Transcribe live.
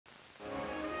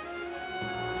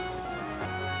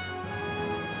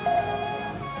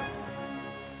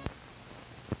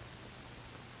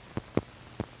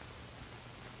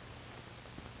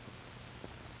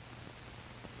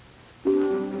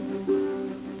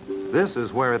This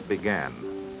is where it began,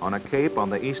 on a cape on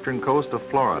the eastern coast of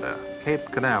Florida, Cape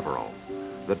Canaveral.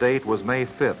 The date was May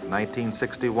 5th,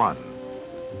 1961.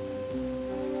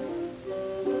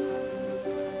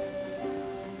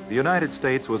 The United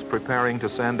States was preparing to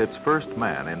send its first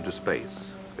man into space.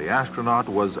 The astronaut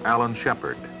was Alan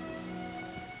Shepard.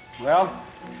 Well,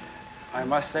 I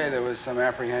must say there was some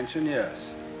apprehension, yes.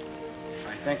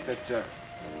 I think that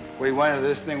we went into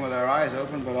this thing with our eyes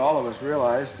open, but all of us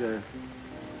realized the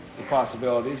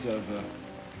possibilities of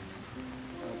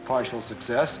partial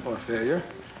success or failure.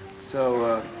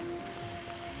 So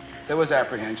there was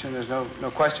apprehension. There's no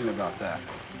question about that.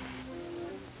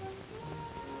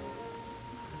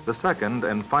 The second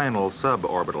and final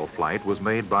suborbital flight was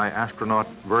made by astronaut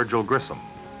Virgil Grissom.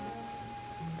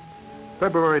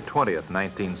 February 20th,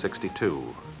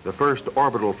 1962, the first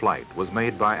orbital flight was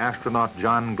made by astronaut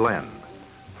John Glenn.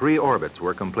 3 orbits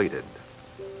were completed.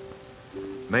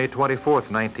 May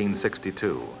 24th,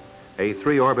 1962, a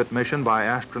 3-orbit mission by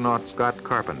astronaut Scott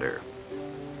Carpenter.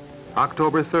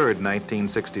 October 3rd,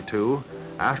 1962,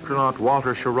 astronaut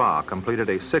Walter Schirra completed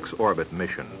a 6-orbit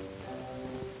mission.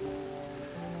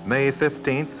 May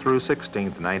 15th through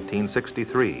 16th,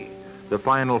 1963, the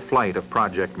final flight of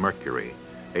Project Mercury,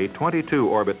 a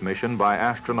 22-orbit mission by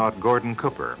astronaut Gordon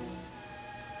Cooper.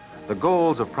 The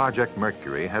goals of Project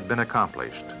Mercury had been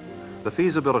accomplished. The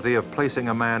feasibility of placing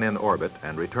a man in orbit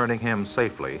and returning him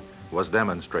safely was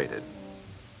demonstrated.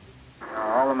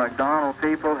 All the McDonald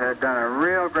people had done a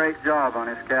real great job on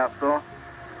his capsule,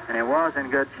 and it was in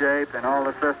good shape, and all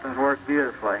the systems worked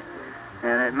beautifully.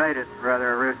 And it made it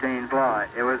rather a routine flight.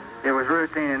 It was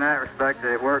routine in that respect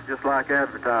that it worked just like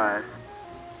advertised.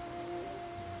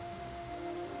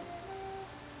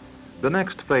 The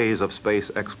next phase of space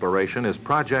exploration is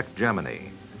Project Gemini.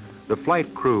 The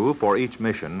flight crew for each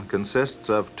mission consists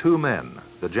of 2 men,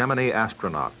 the Gemini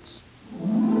astronauts.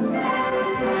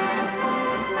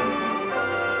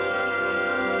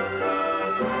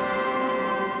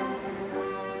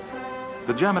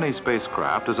 The Gemini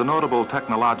spacecraft is a notable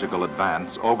technological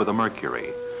advance over the Mercury.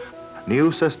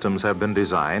 New systems have been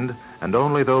designed, and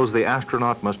only those the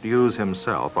astronaut must use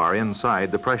himself are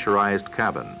inside the pressurized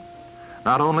cabin.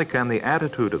 Not only can the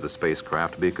attitude of the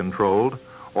spacecraft be controlled,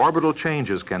 orbital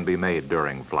changes can be made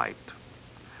during flight.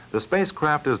 The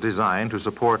spacecraft is designed to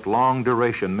support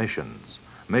long-duration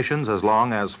missions as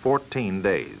long as 14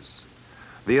 days.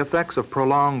 The effects of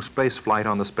prolonged spaceflight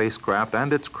on the spacecraft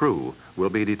and its crew will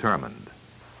be determined.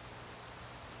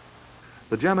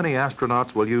 The Gemini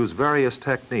astronauts will use various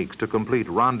techniques to complete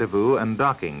rendezvous and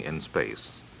docking in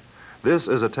space. This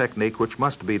is a technique which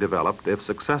must be developed if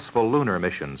successful lunar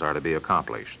missions are to be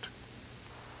accomplished.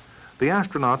 The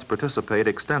astronauts participate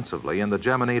extensively in the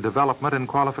Gemini development and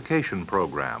qualification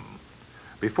program.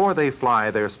 Before they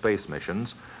fly their space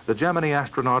missions, the Gemini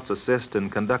astronauts assist in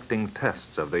conducting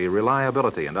tests of the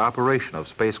reliability and operation of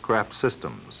spacecraft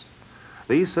systems.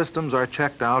 These systems are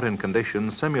checked out in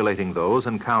conditions simulating those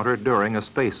encountered during a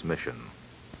space mission.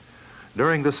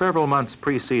 During the several months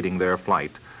preceding their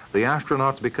flight, the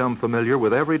astronauts become familiar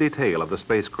with every detail of the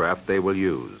spacecraft they will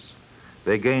use.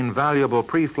 They gain valuable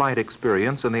pre-flight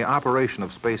experience in the operation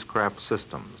of spacecraft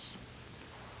systems.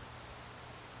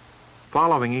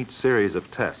 Following each series of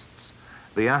tests,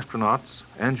 the astronauts,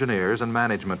 engineers, and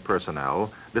management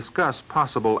personnel discuss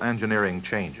possible engineering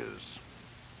changes.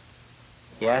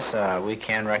 Yes, we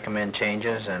can recommend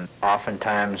changes, and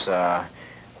oftentimes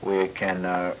we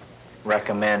can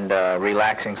recommend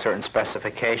relaxing certain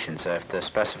specifications. If the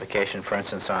specification, for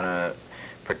instance, on a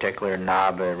particular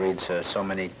knob reads so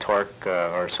many torque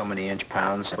or so many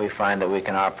inch-pounds, we find that we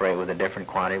can operate with a different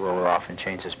quantity. We'll often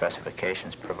change the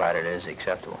specifications provided it is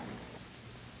acceptable.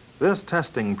 This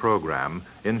testing program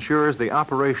ensures the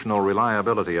operational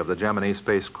reliability of the Gemini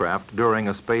spacecraft during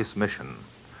a space mission.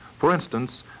 For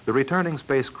instance, the returning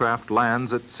spacecraft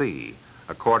lands at sea.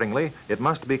 Accordingly, it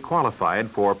must be qualified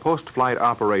for post-flight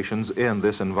operations in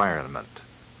this environment.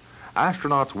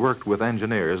 Astronauts worked with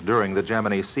engineers during the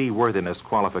Gemini seaworthiness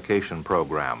qualification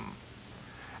program.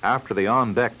 After the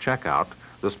on-deck checkout,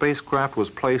 the spacecraft was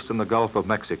placed in the Gulf of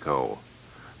Mexico.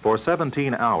 For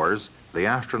 17 hours, the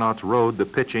astronauts rode the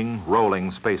pitching,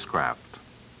 rolling spacecraft.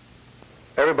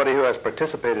 Everybody who has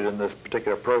participated in this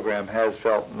particular program has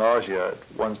felt nausea at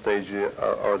one stage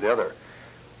or the other.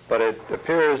 But it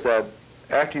appears that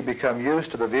after you become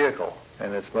used to the vehicle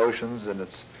and its motions and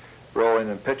its rolling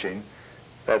and pitching,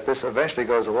 that this eventually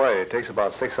goes away. It takes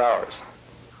about 6 hours.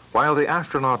 While the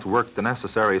astronauts worked the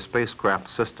necessary spacecraft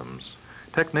systems,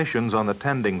 Technicians on the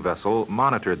tending vessel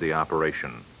monitored the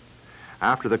operation.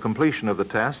 After the completion of the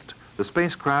test, the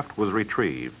spacecraft was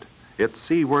retrieved. Its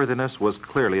seaworthiness was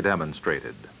clearly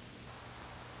demonstrated.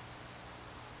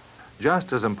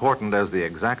 Just as important as the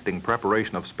exacting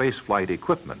preparation of spaceflight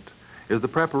equipment is the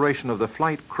preparation of the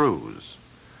flight crews.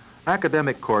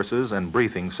 Academic courses and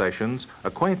briefing sessions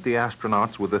acquaint the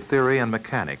astronauts with the theory and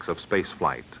mechanics of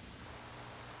spaceflight.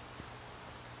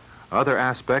 Other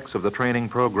aspects of the training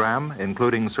program,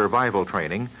 including survival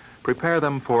training, prepare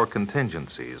them for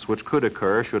contingencies which could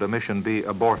occur should a mission be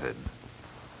aborted.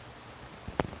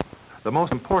 The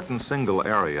most important single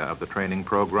area of the training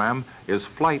program is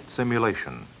flight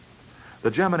simulation.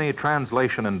 The Gemini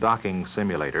Translation and Docking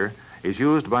Simulator is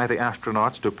used by the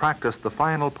astronauts to practice the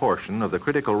final portion of the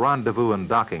critical rendezvous and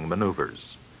docking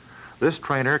maneuvers. This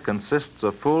trainer consists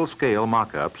of full-scale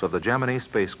mock-ups of the Gemini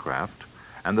spacecraft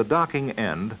and the docking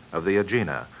end of the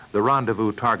Agena, the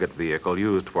rendezvous target vehicle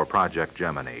used for Project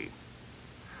Gemini.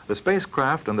 The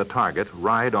spacecraft and the target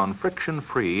ride on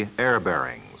friction-free air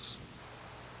bearings.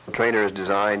 The trainer is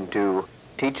designed to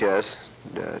teach us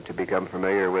to become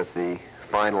familiar with the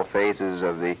final phases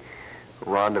of the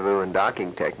rendezvous and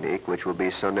docking technique, which will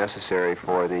be so necessary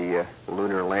for the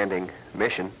lunar landing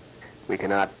mission. We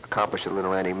cannot accomplish the lunar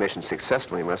landing mission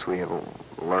successfully unless we have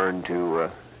learned to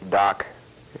dock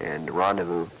and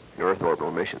rendezvous in Earth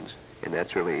orbital missions. And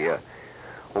that's really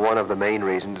one of the main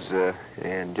reasons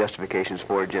and justifications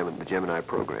for the Gemini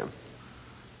program.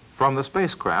 From the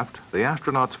spacecraft, the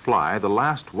astronauts fly the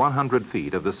last 100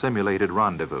 feet of the simulated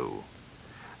rendezvous.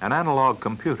 An analog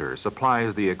computer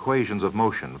supplies the equations of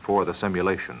motion for the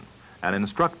simulation. An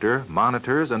instructor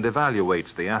monitors and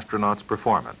evaluates the astronaut's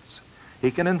performance.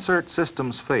 He can insert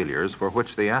systems failures for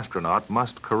which the astronaut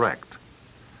must correct.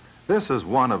 This is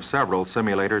one of several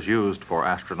simulators used for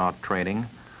astronaut training.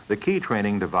 The key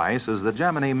training device is the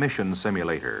Gemini Mission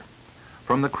Simulator.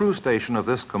 From the crew station of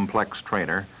this complex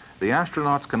trainer, the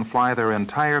astronauts can fly their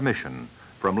entire mission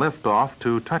from liftoff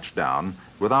to touchdown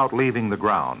without leaving the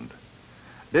ground.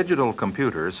 Digital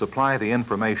computers supply the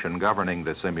information governing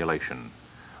the simulation.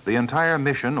 The entire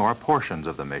mission or portions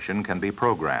of the mission can be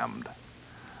programmed.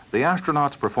 The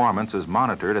astronaut's performance is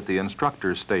monitored at the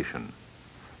instructor's station.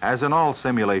 As in all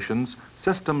simulations,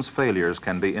 systems failures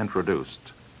can be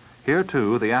introduced. Here,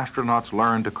 too, the astronauts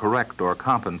learn to correct or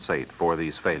compensate for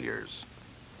these failures.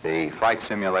 The flight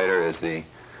simulator is the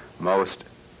most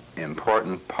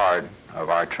important part of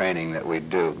our training that we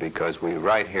do, because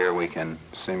right here we can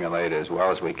simulate as well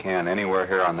as we can anywhere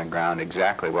here on the ground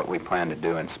exactly what we plan to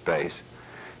do in space.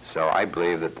 So I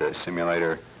believe that the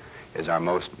simulator is our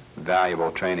most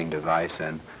valuable training device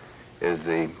and is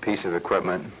the piece of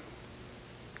equipment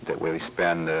that we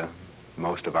spend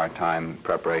most of our time in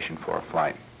preparation for a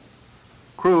flight.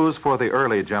 Crews for the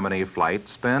early Gemini flight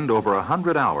spend over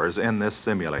 100 hours in this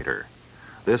simulator.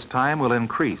 This time will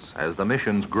increase as the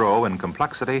missions grow in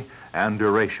complexity and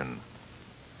duration.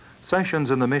 Sessions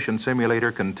in the mission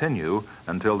simulator continue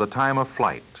until the time of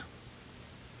flight.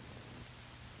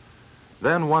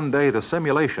 Then one day the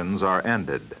simulations are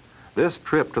ended. This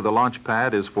trip to the launch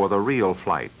pad is for the real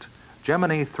flight,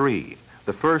 Gemini 3,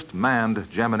 the first manned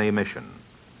Gemini mission.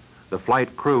 The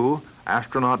flight crew,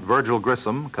 astronaut Virgil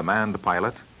Grissom, command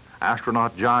pilot,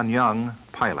 astronaut John Young,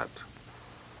 pilot.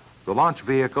 The launch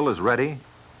vehicle is ready.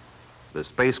 The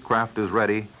spacecraft is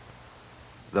ready.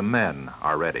 The men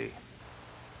are ready.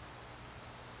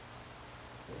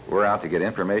 We're out to get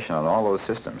information on all those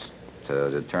systems to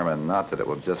determine not that it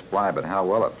will just fly, but how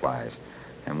well it flies.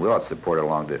 And will it support a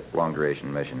long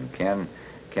duration mission?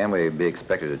 Can we be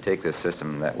expected to take this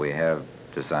system that we have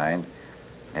designed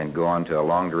and go on to a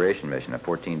long duration mission, a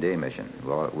 14-day mission?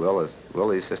 Will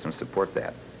these systems support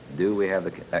that? Do we have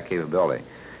that capability?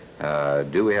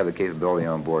 Do we have the capability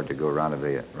on board to go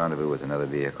rendezvous with another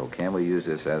vehicle? Can we use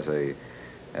this as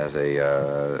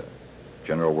a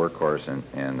general workhorse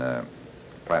and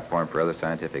platform for other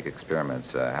scientific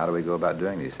experiments? How do we go about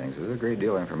doing these things? There's a great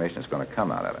deal of information that's going to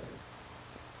come out of it.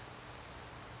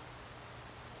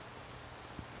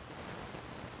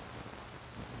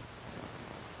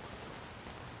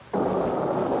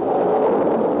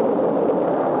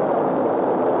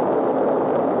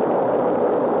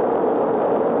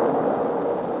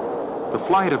 The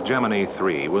flight of Gemini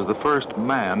 3 was the first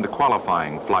manned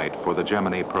qualifying flight for the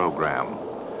Gemini program.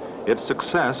 Its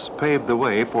success paved the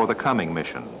way for the coming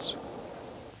missions.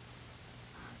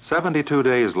 72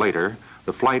 days later,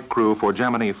 the flight crew for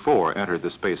Gemini 4 entered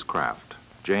the spacecraft.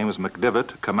 James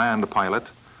McDivitt, command pilot,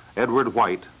 Edward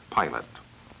White, pilot.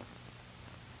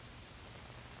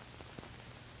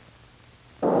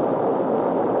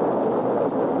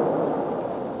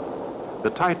 The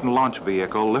Titan launch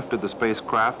vehicle lifted the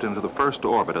spacecraft into the first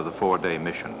orbit of the 4-day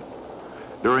mission.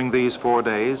 During these 4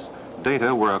 days,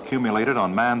 data were accumulated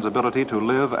on man's ability to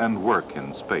live and work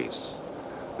in space.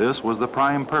 This was the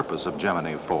prime purpose of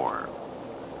Gemini 4.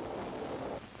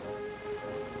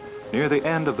 Near the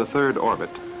end of the 3rd orbit,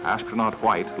 astronaut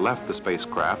White left the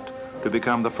spacecraft to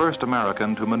become the first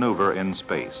American to maneuver in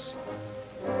space.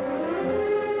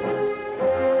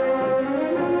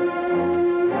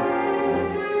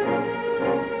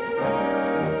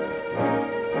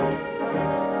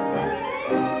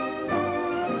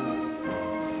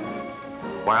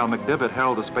 While McDivitt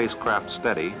held the spacecraft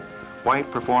steady, White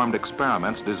performed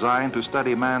experiments designed to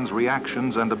study man's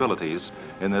reactions and abilities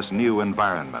in this new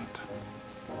environment.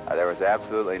 There was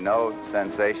absolutely no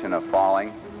sensation of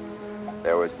falling.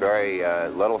 There was very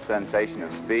little sensation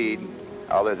of speed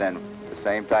other than the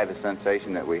same type of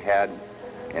sensation that we had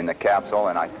in the capsule,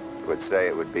 and I would say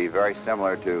it would be very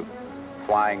similar to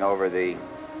flying over the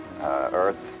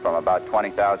Earth from about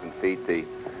 20,000 feet. The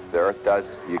Earth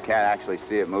does, you can't actually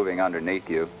see it moving underneath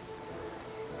you.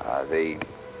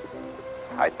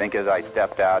 I think as I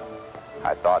stepped out,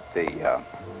 I thought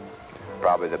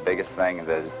probably the biggest thing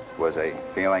was a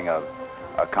feeling of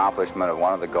accomplishment of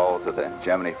one of the goals of the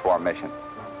Gemini 4 mission.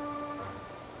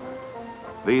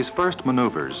 These first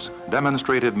maneuvers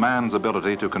demonstrated man's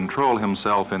ability to control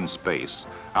himself in space,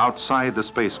 outside the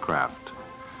spacecraft.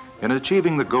 In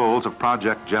achieving the goals of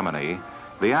Project Gemini,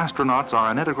 the astronauts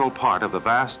are an integral part of the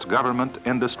vast government,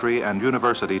 industry, and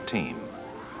university team,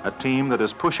 a team that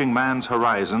is pushing man's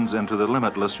horizons into the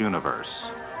limitless universe.